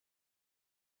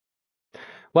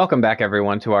Welcome back,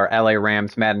 everyone, to our LA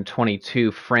Rams Madden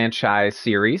 22 franchise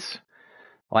series.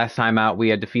 Last time out, we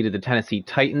had defeated the Tennessee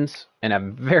Titans in a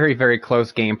very, very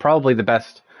close game. Probably the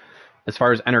best, as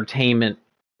far as entertainment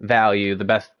value, the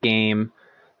best game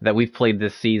that we've played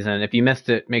this season. If you missed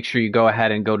it, make sure you go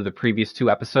ahead and go to the previous 2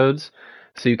 episodes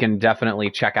so you can definitely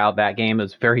check out that game. It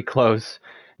was very close,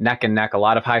 neck and neck, a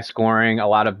lot of high scoring, a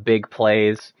lot of big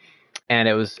plays. And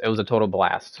it was a total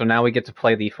blast. So now we get to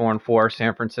play the 4-4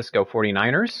 San Francisco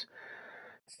 49ers.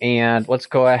 And let's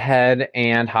go ahead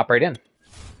and hop right in.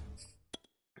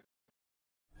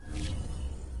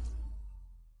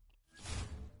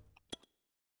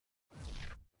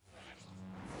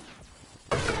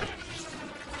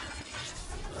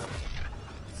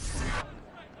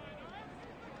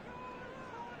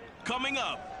 Coming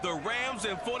up, the Rams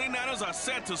and 49ers are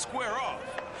set to square off.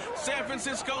 San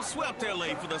Francisco swept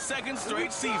LA for the 2nd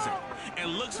straight season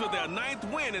and looks for their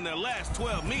 9th win in their last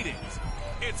 12 meetings.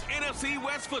 It's NFC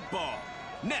West football,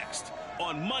 next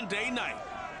on Monday night.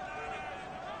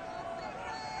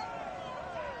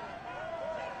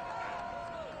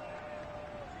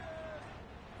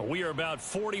 We are about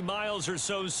 40 miles or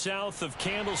so south of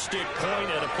Candlestick Point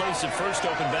at a place that first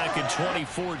opened back in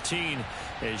 2014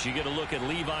 as you get a look at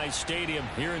Levi's Stadium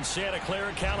here in Santa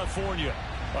Clara, California.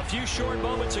 A few short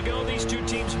moments ago, these two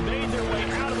teams made their way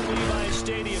out of the Levi's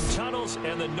Stadium tunnels,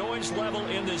 and the noise level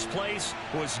in this place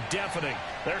was deafening.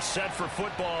 They're set for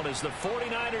football as the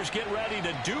 49ers get ready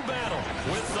to do battle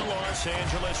with the Los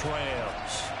Angeles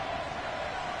Rams.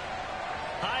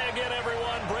 Hi again, everyone.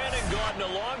 Brandon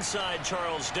Gaudin alongside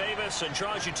Charles Davis. And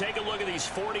Charles, you take a look at these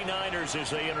 49ers as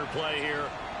they interplay here.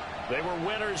 They were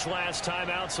winners last time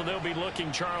out, so they'll be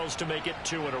looking, Charles, to make it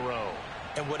 2 in a row.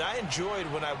 And what I enjoyed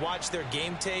when I watched their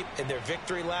game tape and their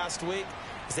victory last week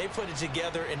is they put it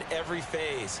together in every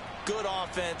phase. Good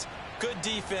offense, good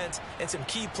defense, and some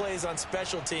key plays on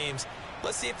special teams.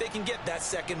 Let's see if they can get that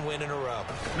 2nd win in a row.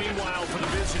 Meanwhile, for the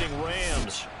visiting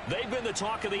Rams, they've been the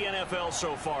talk of the NFL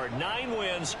so far. 9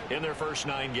 wins in their first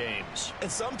 9 games.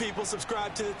 And some people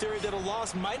subscribe to the theory that a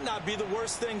loss might not be the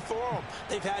worst thing for them.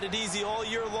 They've had it easy all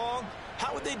year long.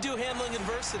 How would they do handling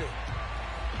adversity?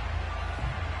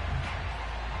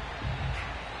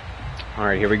 All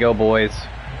right, here we go, boys.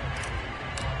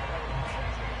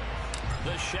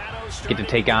 Get to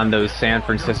take on those San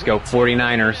Francisco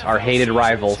 49ers, our hated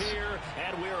rivals.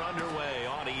 And we're underway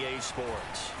on EA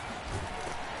Sports.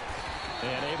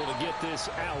 And able to get this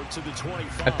out to the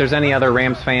 25. If there's any other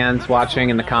Rams fans watching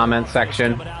in the comments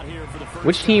section,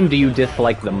 which team do you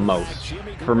dislike the most?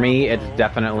 For me, it's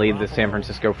definitely the San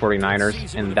Francisco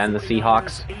 49ers and then the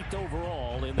Seahawks.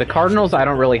 The Cardinals, I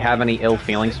don't really have any ill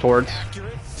feelings towards.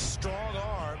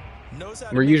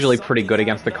 We're usually pretty good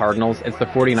against the Cardinals. It's the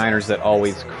 49ers that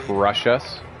always crush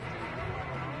us.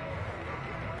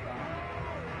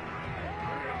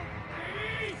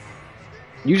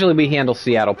 Usually we handle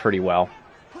Seattle pretty well.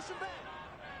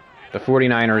 The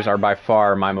 49ers are by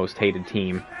far my most hated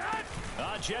team.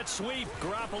 Jet sweep.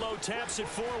 Garoppolo taps it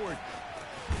forward.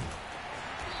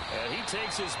 And he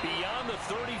takes us beyond the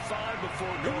 35 before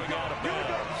going out of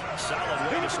bounds.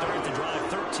 Solid way to start the drive.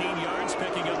 13 yards,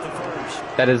 picking up the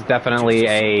first. That is definitely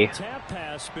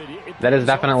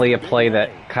a play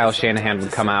that Kyle Shanahan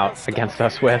would come out against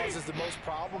us with. The most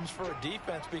problems for a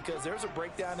defense because there's a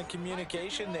breakdown in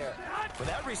communication there. When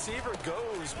that receiver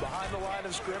goes behind the line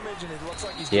of scrimmage and it looks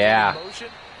like he's getting in motion,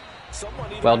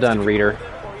 well done, Reader.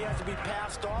 Or he has to be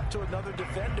passed off to another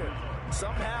defender.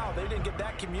 Somehow they didn't get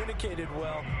that communicated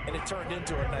well, and it turned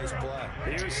into a nice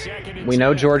play. We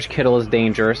know George Kittle is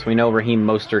dangerous. We know Raheem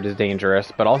Mostert is dangerous,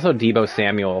 but also Deebo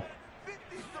Samuel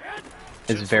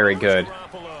is very good.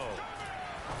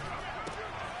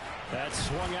 That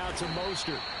swung out to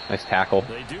Mostert. Nice tackle.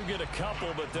 They do get a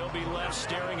couple, but they'll be left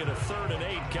staring at a 3rd and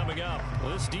 8 coming up.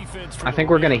 Well, this defense I think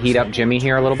we're going to heat up Jimmy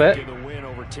here a little bit.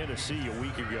 Tennessee a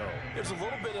week ago. It was a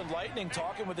little bit enlightening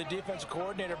talking with the defensive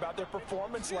coordinator about their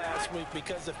performance last week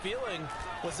because the feeling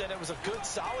was that it was a good,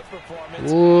 solid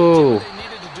performance. Ooh. What they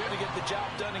needed to do to get the job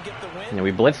done and get the win. And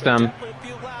we blitzed him,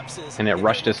 and it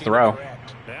rushed his throw.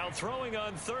 Now throwing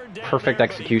on 3rd down. Perfect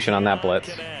execution on that blitz.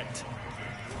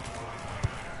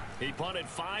 He punted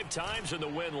 5 times in the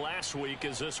win last week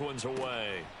as this one's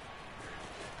away.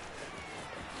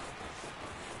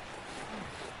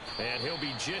 And he'll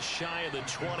be just shy of the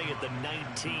 20 at the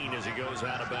 19 as he goes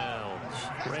out of bounds.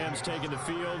 Rams taking the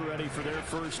field, ready for their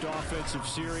first offensive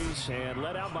series, and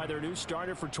led out by their new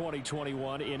starter for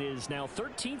 2021 in his now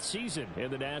 13th season in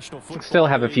the National Football League. Still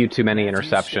have a few too many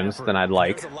interceptions than I'd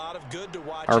like.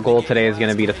 Our goal today is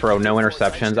going to be to throw no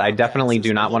interceptions. I definitely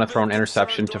do not want to throw an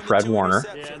interception to Fred Warner.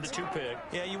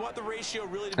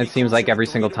 It seems like every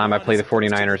single time I play the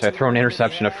 49ers, I throw an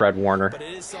interception to Fred Warner.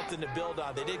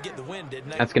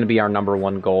 That's going to be our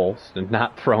 #1 goal, to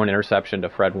not throw an interception to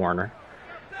Fred Warner.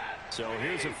 So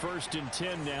here's a 1st and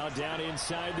 10 now, down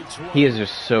inside the 20. He is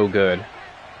just so good.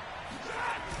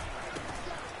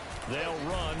 They'll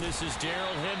run. This is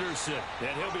Darrell Henderson, and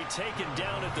he'll be taken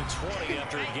down at the 20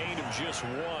 after a gain of just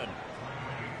 1.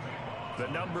 The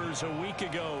numbers a week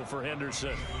ago for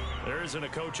Henderson. There isn't a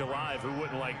coach alive who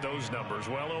wouldn't like those numbers.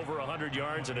 Well over 100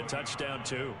 yards and a touchdown,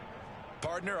 too.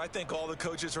 Partner, I think all the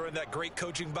coaches who are in that great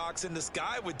coaching box in the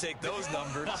sky would take those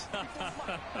numbers.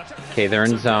 Okay, they're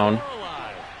in zone.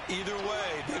 Either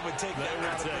way, they would take that kind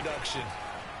of production.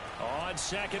 On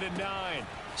 2nd and 9,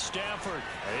 Stafford,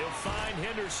 he'll find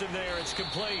Henderson there. It's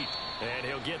complete. And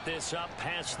he'll get this up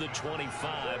past the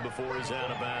 25 before he's out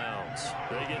of bounds.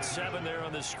 They get 7 there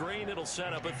on the screen. It'll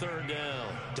set up a 3rd down.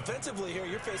 Defensively here,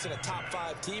 you're facing a top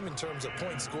 5 team in terms of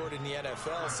points scored in the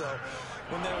NFL. So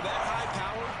when they're that high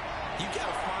power, you got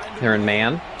to find they're in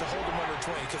man. To hold them under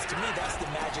 20, because to me, that's the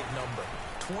magic number.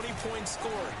 20 points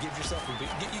scored, you give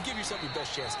yourself your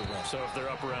best chance to win. So if they're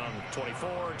up around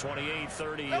 24, 28,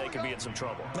 30, they could be in some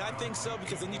trouble. I think so,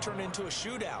 because then you turn it into a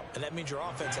shootout, and that means your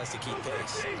offense has to keep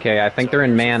pace. Okay, I think they're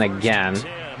in man again.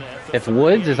 If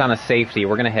Woods is on a safety,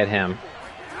 we're going to hit him.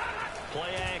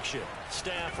 Play action,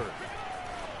 Stafford.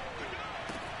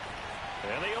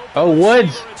 Oh,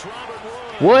 Woods!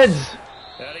 Woods!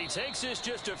 And he takes this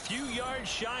just a few yards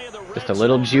shy of the red Just a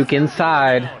little juke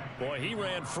inside. Boy, he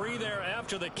ran free there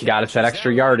after the catch. Got us that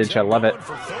extra yardage. I love it.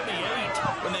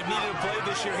 When they've needed a play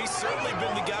this year, he's certainly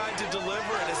been the guy to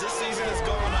deliver. And as this season has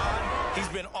gone on, he's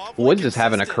been awfully Woods is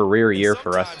having a career year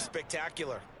for us.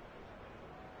 Spectacular.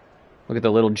 Look at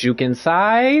the little juke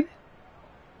inside.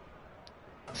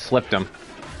 Slipped him.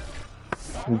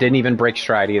 Didn't even break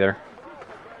stride either.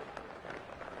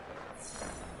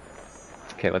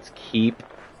 Okay, let's keep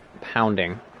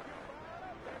pounding.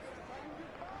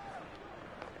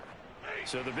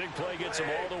 So the big play gets him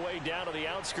all the way down to the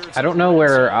outskirts. I don't know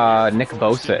where Nick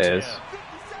Bosa is.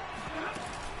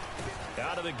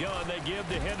 Out of the gun, they give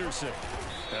to Henderson.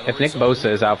 If Nick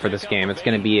Bosa is out for this game, it's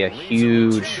going to be a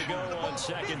huge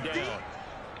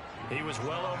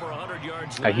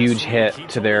hit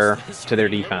to their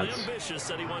defense.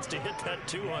 Said he wants to hit that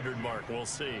 200 mark. We'll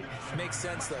see. Makes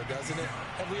sense though, doesn't it?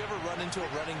 Have we ever run into a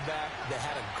running back that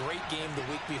had a great game the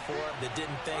week before that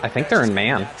didn't think? I think they're in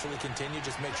man. Naturally continue.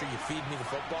 Just make sure you feed me the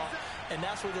football, and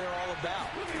that's what they're all about.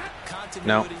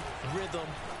 Continuity, rhythm,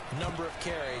 number of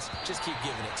carries. Just keep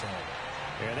giving it to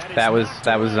him. That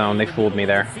was zone. They fooled me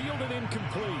there.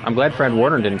 I'm glad Fred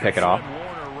Warner didn't pick it off.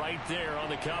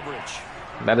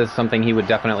 That is something he would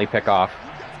definitely pick off.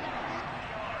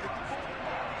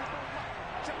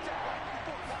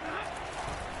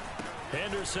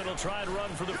 Henderson will try and run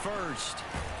for the 1st.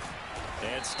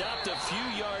 And stopped a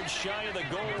few yards shy of the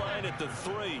goal line at the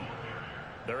 3.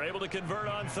 They're able to convert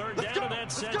on 3rd down, and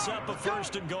that sets up a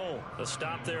 1st and goal. A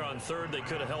stop there on 3rd. They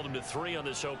could have held him to 3 on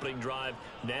this opening drive.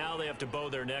 Now they have to bow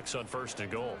their necks on 1st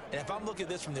and goal. And if I'm looking at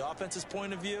this from the offense's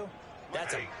point of view,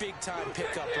 that's a big-time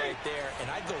pickup right there, and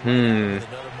I'd go right with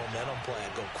another momentum play.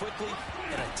 I'd go quickly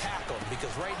and attack them,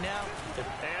 because right now,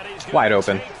 wide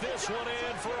open.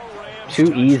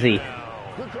 Too easy.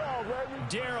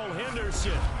 Darrell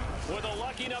Henderson with a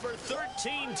lucky number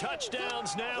 13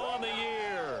 touchdowns now on the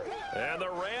year. And the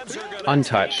Rams are going to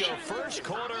untouched. Take a first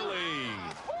quarter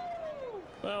lead.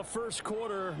 Well, first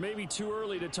quarter, maybe too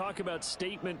early to talk about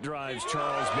statement drives,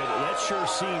 Charles, but that sure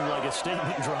seemed like a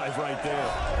statement drive right there.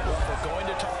 Well, if we're going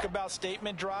to talk about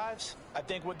statement drives, I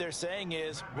think what they're saying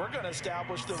is we're going to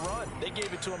establish the run. They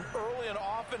gave it to him early and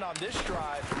often on this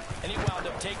drive, and he wound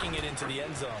up taking it into the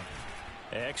end zone.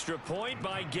 Extra point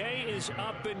by Gay is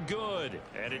up and good,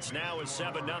 and it's now a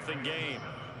 7-0 game.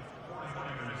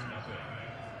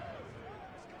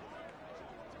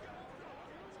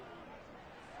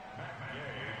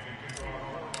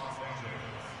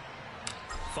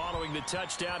 Following the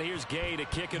touchdown, here's Gay to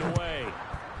kick it away.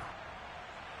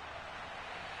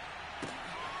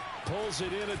 Pulls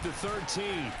it in at the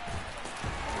 13.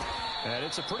 And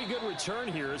it's a pretty good return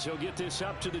here as he'll get this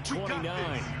up to the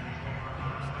 29.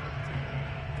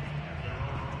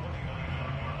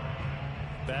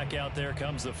 Back out there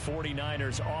comes the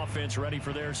 49ers offense ready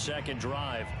for their second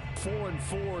drive.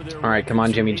 4-4. All right, come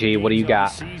on, Jimmy G. What do you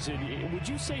got? Would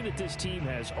you say that this team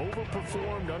has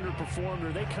overperformed, underperformed, or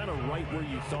are they kind of right where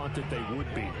you thought that they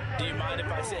would be? Do you mind if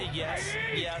I say yes,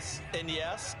 yes, and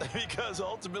yes? Because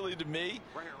ultimately to me,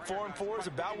 4-4 is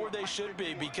about where they should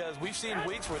be, because we've seen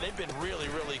weeks where they've been really,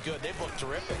 really good. They've looked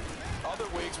terrific. Other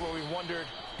weeks where we wondered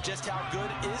just how good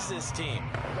is this team.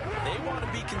 They want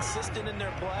to be consistent in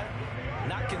their play,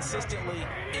 not consistently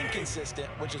inconsistent,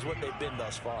 which is what they've been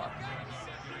thus far.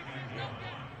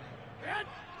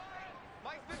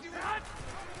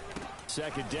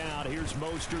 Second down, here's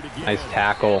Mostert again. Nice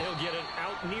tackle.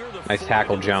 Nice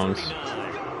tackle, Jones.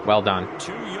 Well done.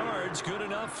 2 yards, good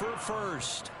enough for a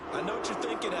first. I know what you're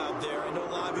thinking out there. I know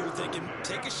a lot of people are thinking,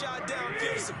 take a shot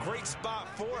downfield. It's a great spot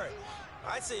for it.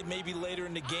 I'd say maybe later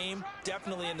in the game,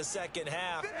 definitely in the second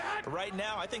half. But right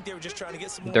now, I think they were just trying to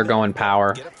get some more. They're going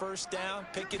power. Get a first down,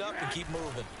 pick it up, and keep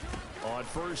moving. On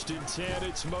 1st and 10,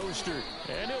 it's Mostert.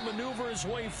 And he'll maneuver his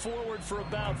way forward for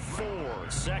about 4.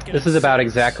 This is about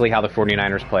exactly how the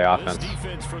 49ers play offense.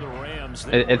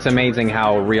 It's amazing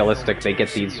how realistic they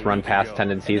get these run-pass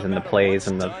tendencies and the plays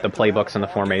and the playbooks and the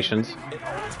formations. It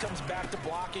always comes back to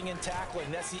blocking and tackling.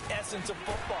 That's the essence of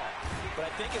football. But I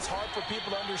think it's hard for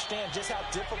people to understand just how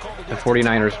difficult it is. The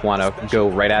 49ers want to go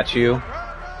right at you.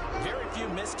 Very few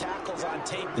missed tackles on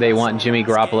tape. They want Jimmy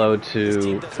Garoppolo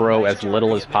to throw as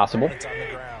little as possible.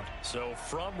 So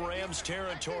from Rams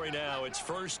territory now, it's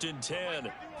 1st and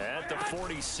 10 at the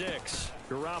 46.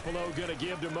 Garoppolo going to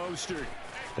give to Mostert.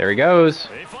 There he goes.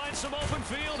 They find some open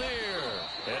field here.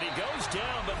 And he goes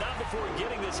down, but not before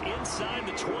getting this inside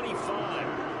the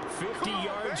 25. 50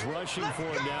 yards rushing for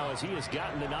him now as he has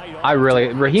gotten the night off.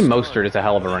 Raheem Mostert is a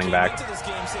hell of a running back.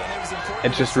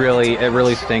 It just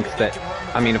really stinks that,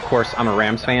 I mean, of course, I'm a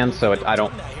Rams fan, so it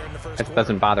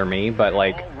doesn't bother me, but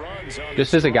like,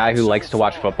 just as a guy who likes to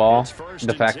watch football,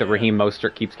 the fact that Raheem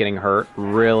Mostert keeps getting hurt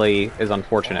really is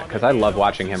unfortunate, because I love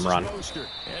watching him run.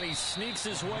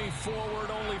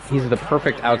 He's the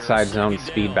perfect outside zone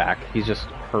speed back. He's just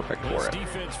perfect for it.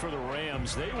 Defense for the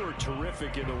Rams, they were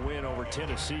terrific in the win over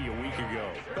Tennessee a week ago.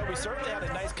 But we certainly had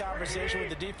a nice conversation with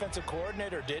the defensive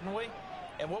coordinator, didn't we?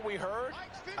 And what we heard,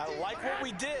 I like what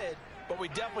we did, but we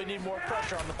definitely need more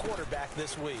pressure on the quarterback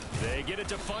this week. They get it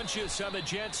to Funchess on the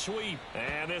jet sweep.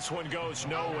 And this one goes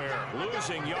nowhere.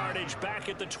 Losing yardage back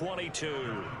at the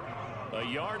 22. A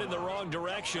yard in the wrong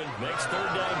direction makes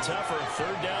 3rd down tougher.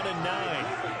 3rd down and 9.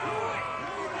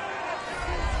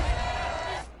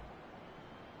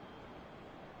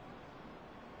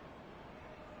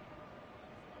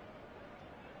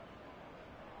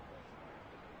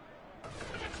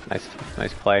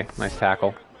 Nice play. Nice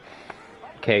tackle.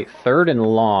 Okay, 3rd and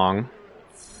long.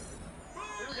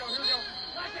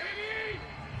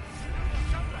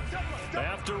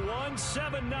 After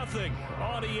 7-0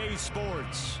 on EA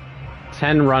Sports.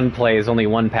 10 run plays, only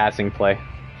 1 passing play.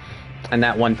 And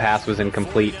that 1 pass was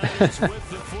incomplete. With the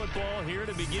football here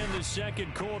to begin the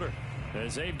second quarter,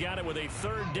 as they've got it with a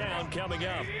 3rd down coming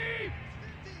up.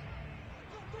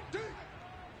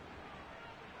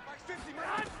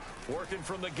 Working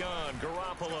from the gun,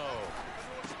 Garoppolo.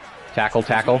 Tackle.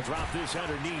 Drop this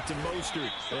underneath to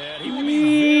Mostert. And he will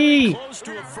be very close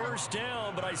to a 1st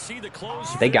down, but I see the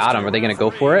close. They got him. Are they going to go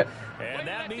for it? And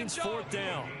that means 4th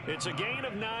down. It's a gain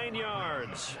of 9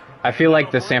 yards. I feel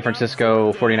like the San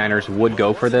Francisco 49ers would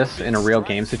go for this in a real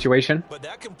game situation. But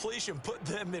that completion put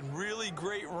them in really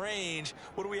great range.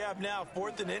 What do we have now,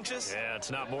 4th and inches? Yeah,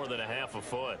 it's not more than a half a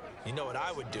foot. You know what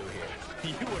I would do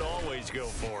here? You would always go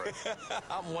for it.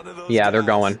 I'm one of those Yeah, guys. they're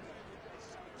going.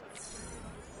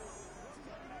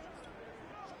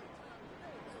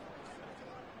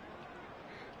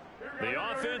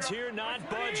 The offense here not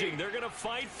budging. They're going to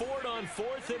fight for it on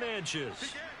 4th and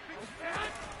inches.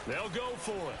 They'll go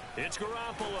for it. It's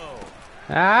Garoppolo.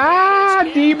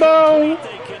 Debo!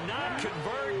 They cannot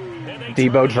convert.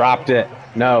 Debo dropped it.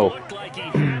 No. Looked like he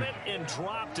had it and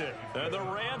dropped it. And the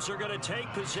Rams are going to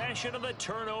take possession of the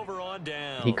turnover on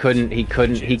down. He couldn't. He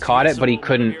caught it, but he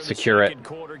couldn't secure it.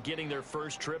 Quarter getting their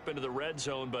first trip into the red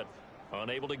zone, but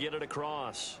unable to get it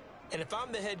across. And if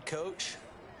I'm the head coach,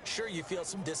 sure, you feel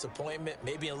some disappointment,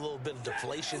 maybe a little bit of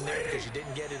deflation there because you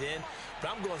didn't get it in,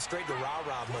 but I'm going straight to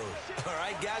rah-rah mode. All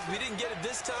right, guys, we didn't get it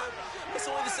this time. It's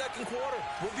only the second quarter.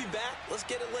 We'll be back. Let's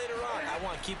get it later on. I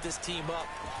want to keep this team up.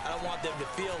 I don't want them to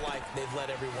feel like they've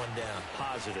let everyone down.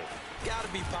 Positive. Got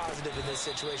to be positive in this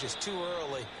situation. It's too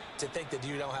early to think that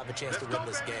you don't have a chance to win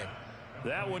this game.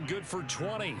 That one good for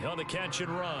 20 on the catch and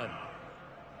run.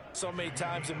 So many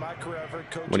times in my career, I've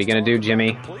heard coaches What are you going to do,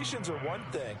 Jimmy? Completions are one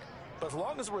thing. But as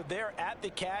long as we're there at the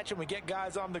catch and we get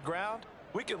guys on the ground,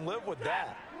 we can live with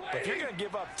that. But if you're going to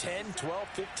give up 10, 12,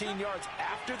 15 yards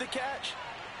after the catch,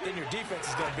 then your defense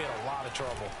is going to be in a lot of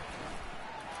trouble.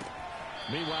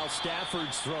 Meanwhile,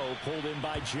 Stafford's throw pulled in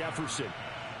by Jefferson.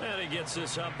 And he gets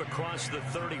this up across the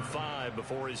 35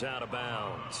 before he's out of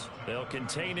bounds. They'll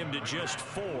contain him to just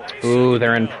 4. Ooh,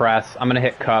 they're in press. I'm going to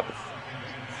hit Cup.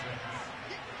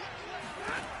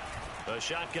 A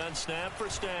shotgun snap for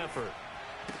Stafford.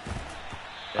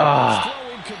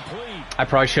 I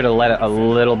probably should have let it a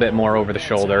little bit more over the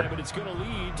shoulder. But it's going to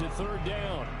lead to 3rd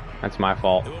down. That's my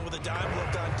fault. Doing with a dime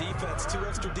look on defense, 2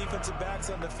 extra defensive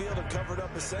backs on the field have covered up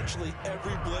essentially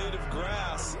every blade of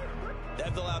grass.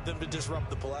 That allowed them to disrupt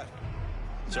the play.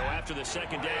 So after the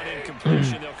 2nd down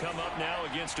incompletion, they'll come up now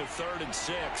against a 3rd and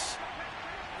 6.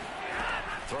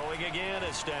 Throwing again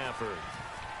is Stafford.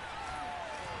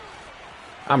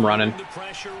 I'm running. The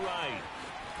pressure right.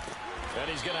 And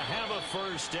he's going to have a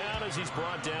 1st down as he's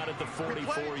brought down at the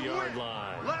 44-yard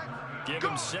line. Give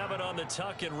him 7 on the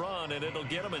tuck and run, and it'll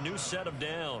get him a new set of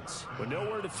downs. With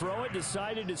nowhere to throw it,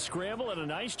 decided to scramble, and a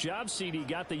nice job, CD.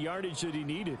 Got the yardage that he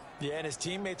needed. Yeah, and his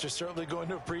teammates are certainly going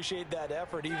to appreciate that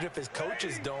effort, even if his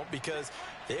coaches don't, because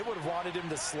they would have wanted him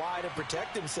to slide and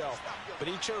protect himself. But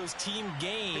he chose team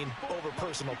gain over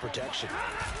personal protection.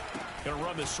 Going to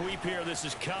run the sweep here. This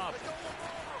is Cup.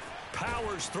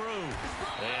 Powers through,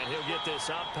 and he'll get this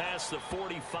up past the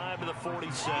 45 to the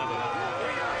 47.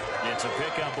 It's a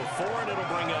pickup of 4, and it'll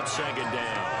bring up 2nd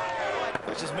down.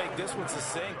 Let's just make this one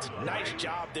succinct. Nice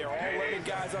job there. All 11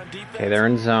 guys on defense. Okay, they're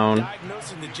in zone.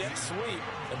 Diagnosing the jet sweep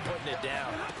and putting it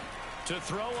down. To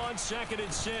throw on 2nd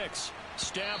and 6,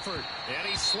 Stafford, and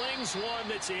he slings one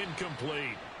that's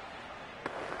incomplete.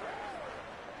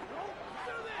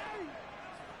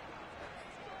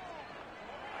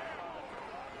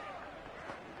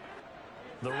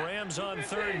 The Rams on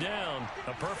 3rd down.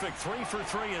 A perfect 3 for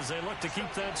 3 as they look to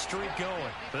keep that streak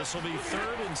going. This will be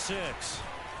 3rd and 6.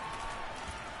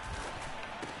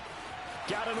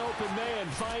 Got an open man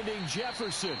finding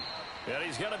Jefferson. And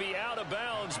he's going to be out of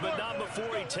bounds, but not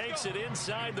before he takes it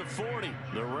inside the 40.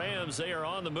 The Rams, they are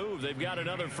on the move. They've got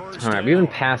another 1st All right, we've been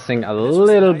passing a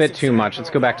little bit too much.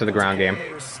 Let's go back to the ground game.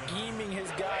 They were scheming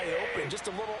his guy open. Just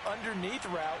a little underneath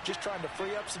route, just trying to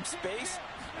free up some space,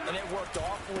 and it worked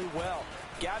awfully well.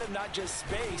 Got him not just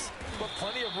space, but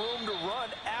plenty of room to run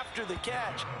after the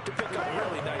catch to pick up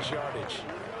really nice yardage.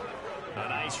 A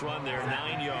nice run there,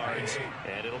 9 yards,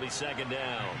 and it'll be 2nd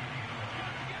down.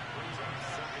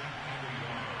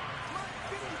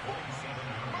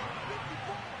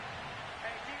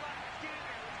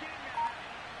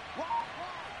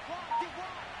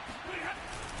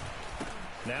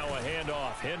 Now a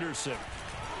handoff, Henderson.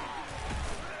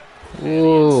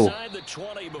 Ooh. Inside the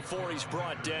 20 before he's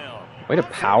brought down. Way to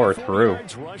power through.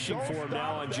 Rushing for him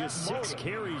now on just 6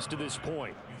 carries to this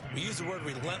point. We use the word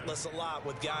relentless a lot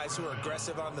with guys who are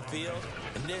aggressive on the field.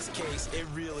 In this case, it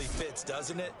really fits,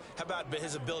 doesn't it? How about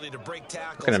his ability to break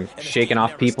tackles? Look at him shaking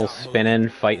off people, spinning,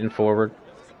 fighting forward.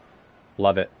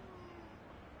 Love it.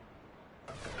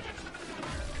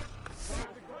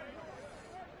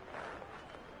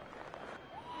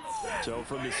 So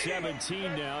from the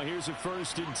 17 now, here's a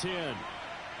 1st and 10.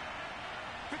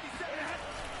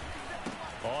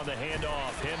 On the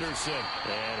handoff, Henderson.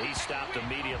 And he stopped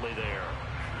immediately there.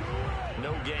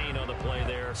 No gain on the play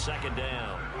there. 2nd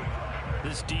down.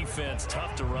 This defense,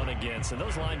 tough to run against. And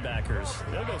those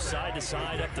linebackers, they'll go side to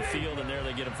side up the field, and there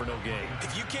they get them for no gain.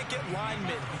 If you can't get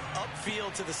linemen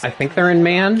upfield to the I think they're in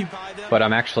man, but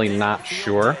I'm actually not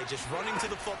sure. Just running to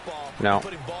the football, no.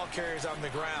 Putting ball carriers on the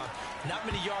ground. Not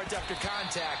many yards after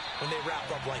contact when they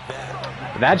wrap up like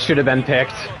that. That should have been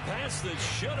picked.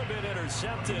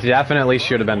 Definitely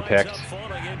should have been picked.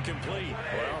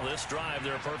 Well, this drive,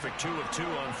 they're a perfect 2 of 2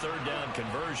 on 3rd down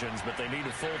conversions, but they need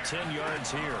a full 10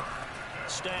 yards here.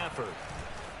 Stafford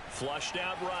flushed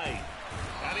out right,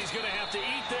 and he's going to have to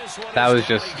eat this one. That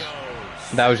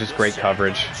was just great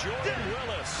coverage.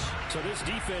 So this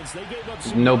defense, they gave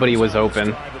up nobody was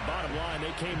open. But bottom line,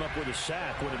 they came up with a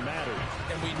sack when it mattered.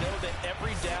 And we know that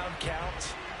every down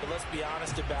counts, but let's be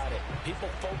honest about it. People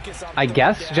focus on I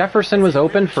guess Jefferson was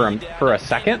open for a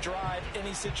second. Drive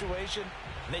any situation,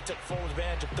 and they took full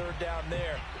advantage of 3rd down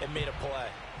there and made a play.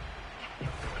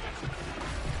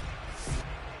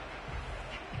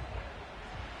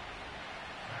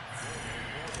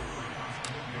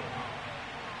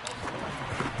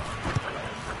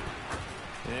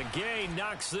 Gay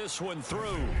knocks this one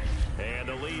through, and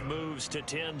the lead moves to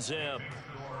 10-zip.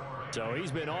 So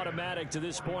he's been automatic to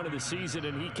this point of the season,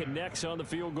 and he connects on the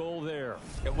field goal there.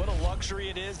 And what a luxury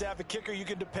it is to have a kicker you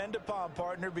can depend upon,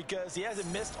 partner, because he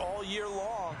hasn't missed all year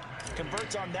long.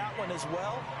 Converts on that one as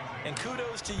well. And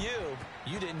kudos to you.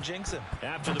 You didn't jinx him.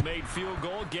 After the made field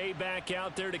goal, Gay back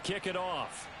out there to kick it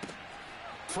off.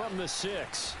 From the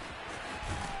 6.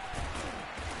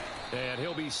 And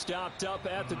he'll be stopped up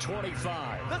at the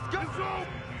 25. Let's go!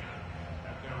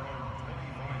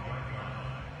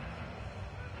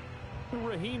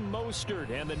 Raheem Mostert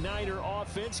and the Niner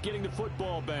offense getting the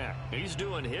football back. He's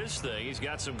doing his thing. He's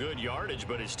got some good yardage,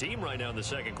 but his team right now in the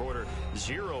second quarter,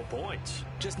 0 points.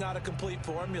 Just not a complete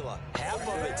formula. Half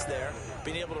of it's there,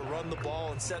 being able to run the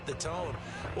ball and set the tone.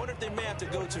 Wonder if they may have to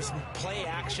go to some play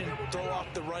action, throw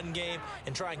off the run game,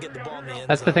 and try and get the ball in the end zone.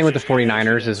 That's the thing with the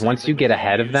 49ers is once you get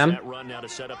ahead of them,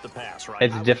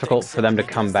 it's difficult for them to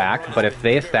come back. But if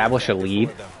they establish a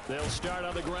lead, They'll start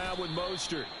on the ground with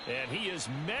Mostert, and he is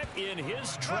met in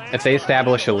his tracks. if they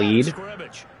establish a lead,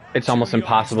 it's almost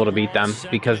impossible to beat them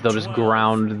because they'll just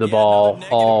ground the ball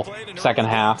all second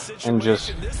half and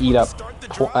just eat up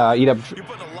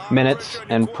minutes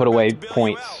and put away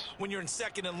points. When you're in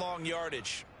second and long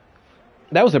yardage.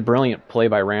 That was a brilliant play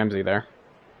by Ramsey there.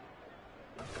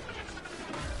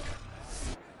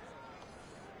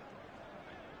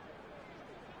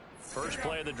 First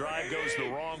play of the drive goes the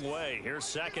wrong way. Here's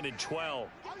 2nd and 12.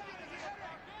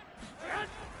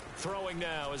 Throwing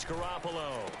now is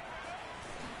Garoppolo.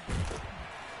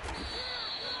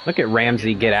 Look at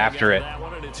Ramsey get after it. That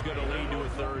one, and it's going to lead to a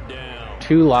 3rd down.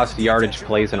 2 lost yardage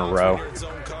plays in a row.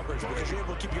 Zone coverage because you're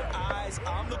able to keep your eyes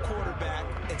on the quarterback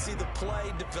and see the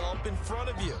play develop in front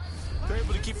of you. They're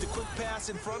able to keep the quick pass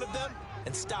in front of them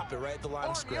and stop it right at the line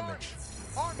of scrimmage.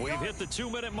 We've hit the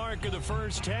 2-minute mark of the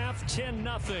first half.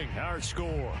 10-0 our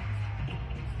score.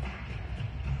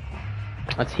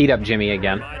 Let's heat up Jimmy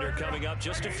again. Reminder coming up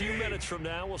just a few minutes from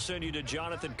now. We'll send you to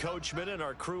Jonathan Coachman and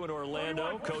our crew in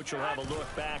Orlando. Coach will have a look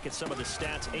back at some of the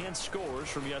stats and scores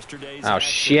from yesterday's Oh, action.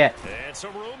 shit. And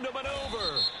some room to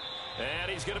maneuver.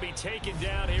 And he's going to be taken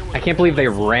down here. With I can't believe they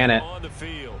ran it. on the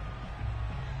field.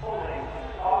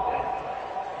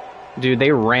 Dude,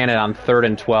 they ran it on 3rd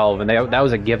and 12, and that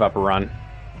was a give-up run.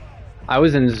 I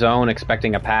was in zone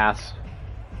expecting a pass.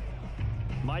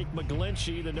 Mike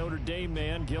McGlinchey, the Notre Dame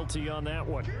man, guilty on that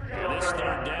one. And this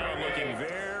 3rd down looking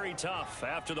very tough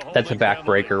after the That's a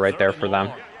backbreaker right there for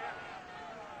them.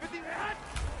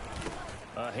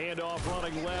 A handoff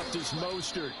running left is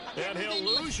Mostert. And he'll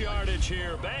lose yardage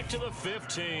here. Back to the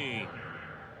 15.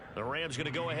 The Rams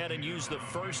going to go ahead and use the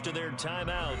first of their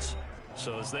timeouts.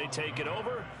 So as they take it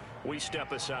over, we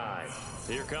step aside.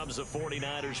 Here comes the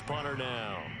 49ers punter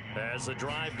now. As the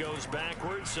drive goes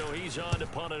backwards, so he's on to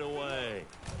punt it away.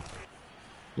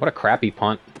 What a crappy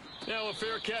punt. Now a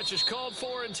fair catch is called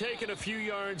for and taken a few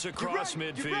yards across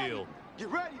midfield. Get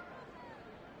ready.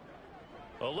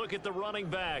 A look at the running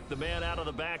back, the man out of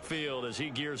the backfield as he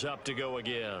gears up to go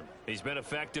again. He's been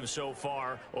effective so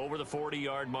far, over the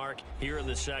 40-yard mark here in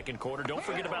the second quarter. Don't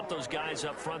forget about those guys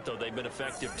up front, though. They've been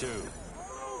effective, too.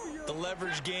 The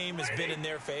leverage game has been in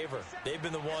their favor. They've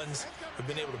been the ones who've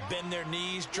been able to bend their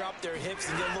knees, drop their hips,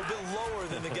 and get a little bit lower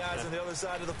than the guys on the other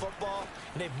side of the football,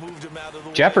 and they've moved them out of the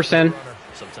way. Jefferson.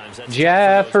 Sometimes that's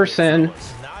Jefferson.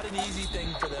 Not an easy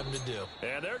thing for them to do.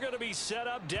 And they're going to be set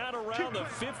up down around the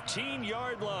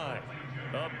 15-yard line.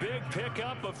 A big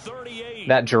pickup of 38.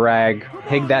 That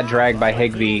drag by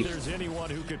Higbee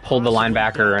pulled the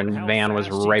linebacker, and Van was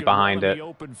right behind it.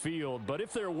 Open field, but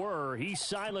if there were, he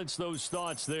silenced those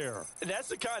thoughts there. And that's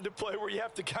the kind of play where you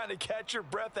have to kind of catch your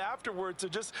breath afterwards. So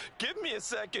just give me a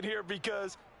second here,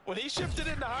 because when he shifted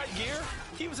into high gear,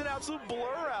 he was an absolute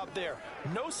blur out there.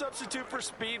 No substitute for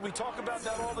speed. We talk about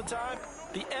that all the time.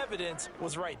 The evidence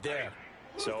was right there.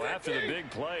 So after the big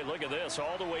play, look at this,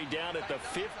 all the way down at the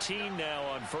 15 now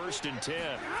on 1st and 10.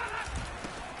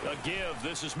 A give,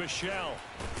 this is Michel.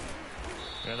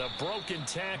 And the broken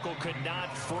tackle could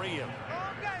not free him.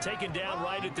 Taken down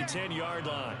right at the 10-yard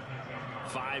line.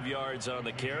 5 yards on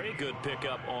the carry. Good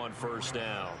pickup on 1st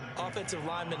down. Offensive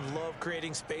linemen love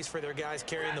creating space for their guys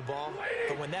carrying the ball,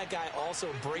 but when that guy also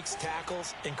breaks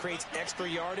tackles and creates extra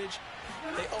yardage,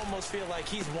 they almost feel like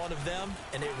he's one of them,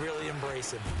 and they really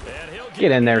embrace him.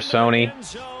 Get in there, Sony.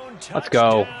 Let's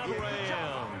go.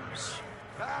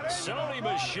 Sony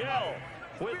Michel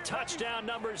with touchdown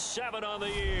number 7 on the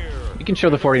year. You can show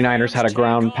the 49ers how to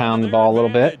ground pound the ball a little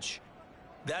bit.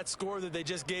 That score that they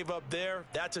just gave up there,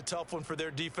 that's a tough one for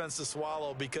their defense to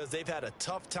swallow, because they've had a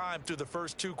tough time through the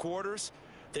first 2 quarters.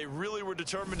 They really were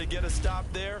determined to get a stop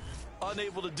there,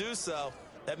 unable to do so.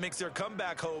 That makes their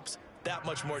comeback hopes that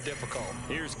much more difficult.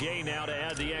 Here's Gay now to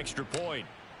add the extra point.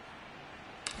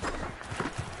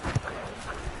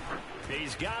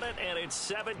 He's got it, and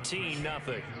it's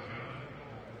 17-0.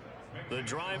 The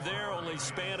drive there only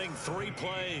spanning 3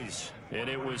 plays. And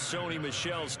it was Sony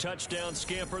Michel's touchdown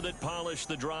scamper that polished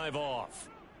the drive off.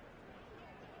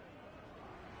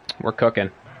 We're cooking.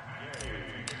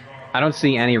 I don't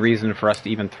see any reason for us to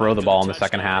even throw the ball in the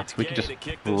second half. We could just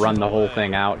run the whole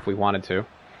thing out if we wanted to.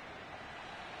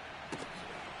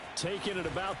 Taking it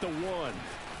about the 1.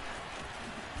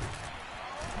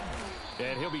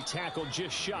 And he'll be tackled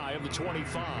just shy of the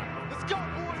 25. Let's go,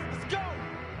 boys. Let's go.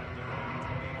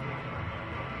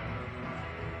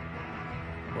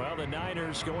 Well, the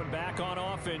Niners going back on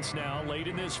offense now late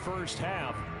in this first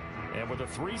half. And with a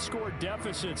 3-score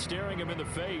deficit staring them in the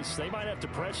face, they might have to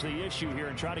press the issue here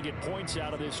and try to get points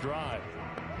out of this drive.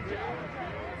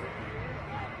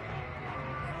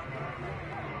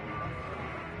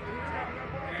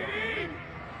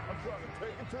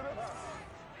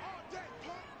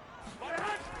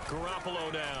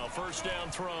 Garoppolo now, first down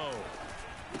throw.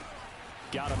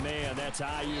 Got a man, that's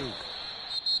Ayuk.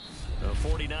 The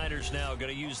 49ers now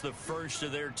going to use the first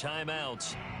of their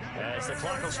timeouts as the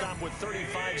clock will stop with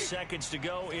 35 seconds to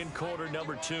go in quarter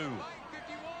number 2.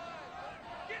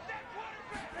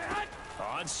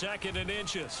 On 2nd and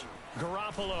inches,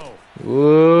 Garoppolo.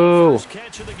 Ooh. First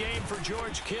catch of the game for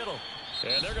George Kittle.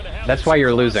 And they're going to have That's why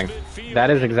you're losing. That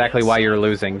is exactly why you're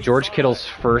losing. George Kittle's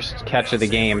first catch of the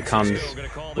game comes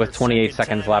with 28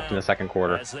 seconds left in the second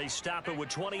quarter. As they stop it with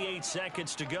 28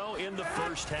 seconds to go in the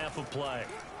first half of play.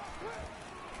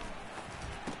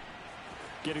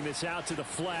 Getting this out to the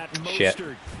flat. Shit.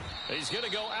 Mostert. He's going to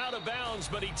go out of bounds,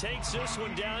 but he takes this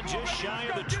one down just shy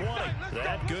of the 20.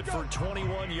 That good for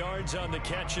 21 yards on the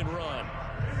catch and run.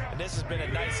 And this has been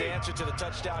a nice answer to the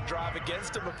touchdown drive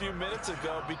against them a few minutes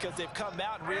ago because they've come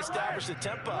out and reestablished the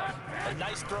tempo. A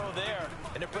nice throw there,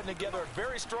 and they're putting together a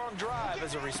very strong drive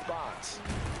as a response.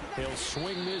 He'll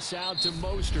swing this out to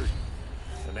Mostert.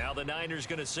 And now the Niners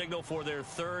going to signal for their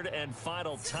 3rd and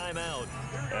final timeout.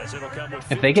 As it'll come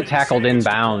with if they get tackled in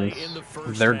bounds,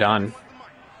 they're done.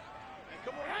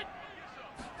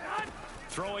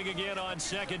 Throwing again on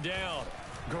 2nd down.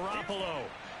 Garoppolo.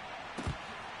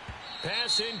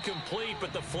 Pass incomplete,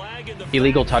 but the flag in the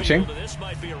illegal touching. This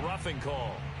might be a roughing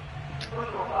call.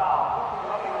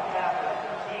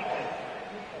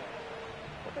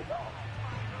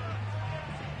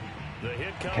 The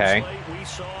hit comes late. We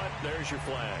saw it. There's your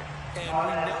flag. And we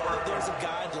know that there's a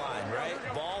guideline, right?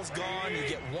 Ball's gone. You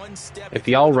get one step. If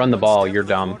y'all run the ball, you're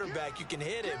dumb. You can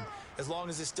hit him as long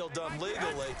as it's still done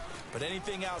legally. But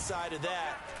anything outside of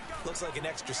that looks like an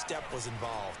extra step was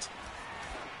involved.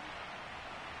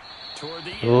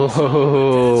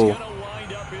 Oh,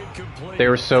 they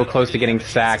were so close to getting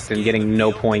sacked and getting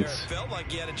no points. Felt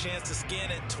like he had a chance to scan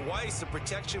it twice. The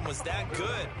protection was that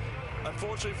good.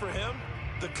 Unfortunately for him,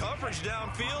 the coverage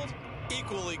downfield,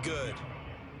 equally good.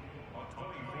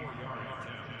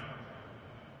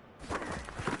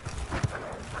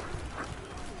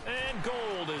 And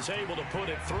Gold is able to put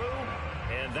it through,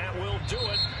 and that will do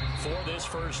it for this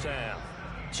first half.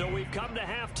 So we've come to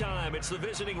halftime. It's the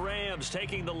visiting Rams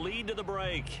taking the lead to the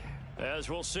break. As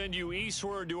we'll send you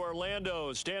eastward to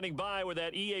Orlando. Standing by with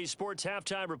that EA Sports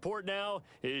halftime report now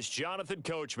is Jonathan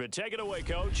Coachman. Take it away,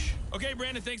 Coach. Okay,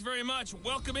 Brandon, thanks very much.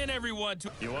 Welcome in, everyone.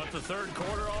 You want the 3rd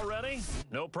quarter already?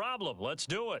 No problem. Let's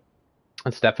do it.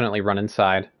 Let's definitely run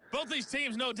inside. Both these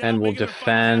teams, no doubt, and we'll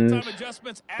defend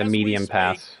the medium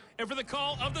pass. And for the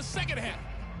call of the second half,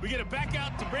 we get it back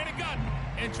out to Brandon Gunn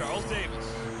and Charles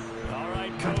Davis. All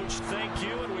right, Coach, thank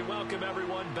you, and we welcome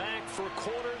everyone back for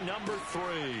quarter number 3.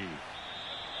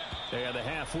 And the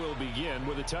half will begin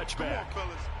with a touchback.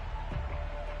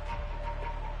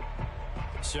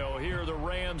 So here are the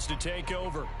Rams to take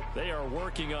over. They are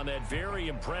working on that very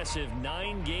impressive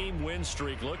 9-game win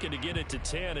streak, looking to get it to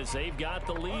 10 as they've got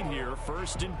the lead here,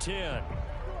 1st and 10.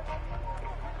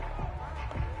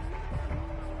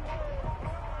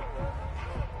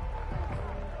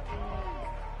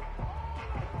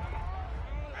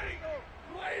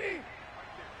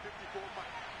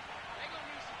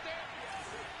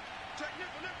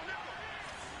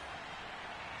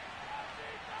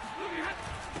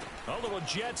 A little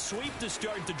jet sweep to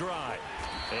start the drive.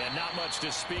 And not much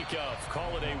to speak of.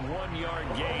 Call it a 1-yard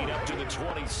gain up to the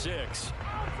 26.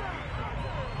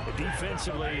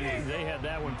 Defensively, they had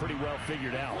that one pretty well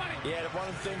figured out. Yeah, one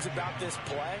of the things about this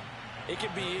play, it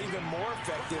can be even more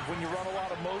effective when you run a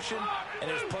lot of motion, and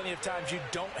there's plenty of times you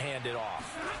don't hand it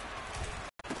off.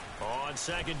 On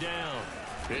 2nd down.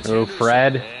 Oh,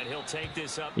 Fred,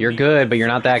 you're good, but you're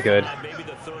not that good. Maybe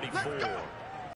the 34.